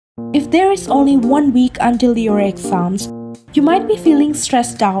If there is only 1 week until your exams, you might be feeling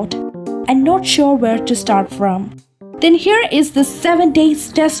stressed out and not sure where to start from. Then here is the 7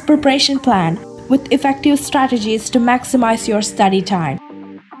 days test preparation plan with effective strategies to maximize your study time.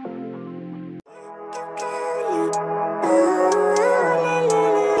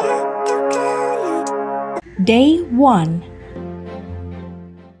 Day 1.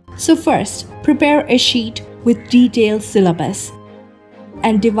 So first, prepare a sheet with detailed syllabus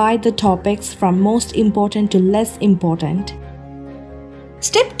and divide the topics from most important to less important.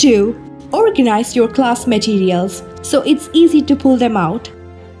 Step 2. Organize your class materials so it's easy to pull them out.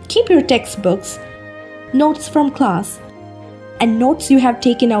 Keep your textbooks, notes from class, and notes you have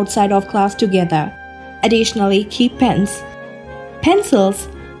taken outside of class together. Additionally, keep pens, pencils,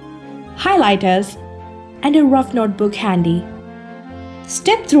 highlighters, and a rough notebook handy.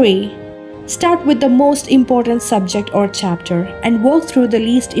 Step 3. Start with the most important subject or chapter and work through the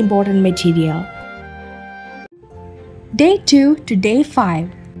least important material. Day 2 to Day 5.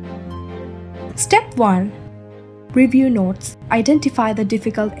 Step 1. Review notes. Identify the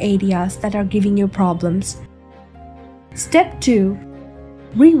difficult areas that are giving you problems. Step 2.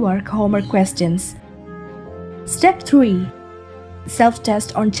 Rework homework questions. Step 3.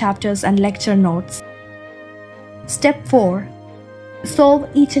 Self-test on chapters and lecture notes. Step 4. Solve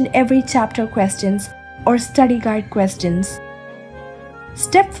each and every chapter questions or study guide questions.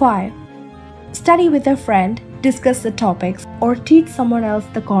 Step 5. Study with a friend, discuss the topics, or teach someone else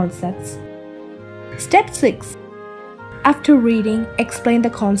the concepts. Step 6. After reading, explain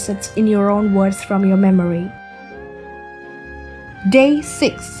the concepts in your own words from your memory. Day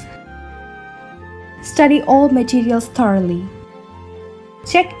 6. Study all materials thoroughly.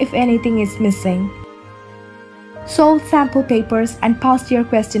 Check if anything is missing. Solve sample papers and past year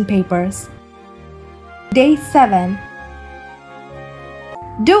question papers. Day 7.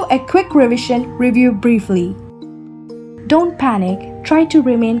 Do a quick revision review briefly. Don't panic, try to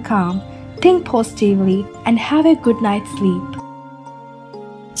remain calm, think positively, and have a good night's sleep.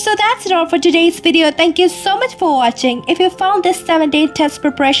 So that's it all for today's video. Thank you so much for watching. If you found this 7-day test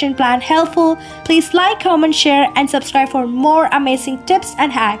preparation plan helpful, please like, comment, share, and subscribe for more amazing tips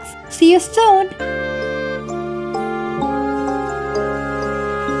and hacks. See you soon!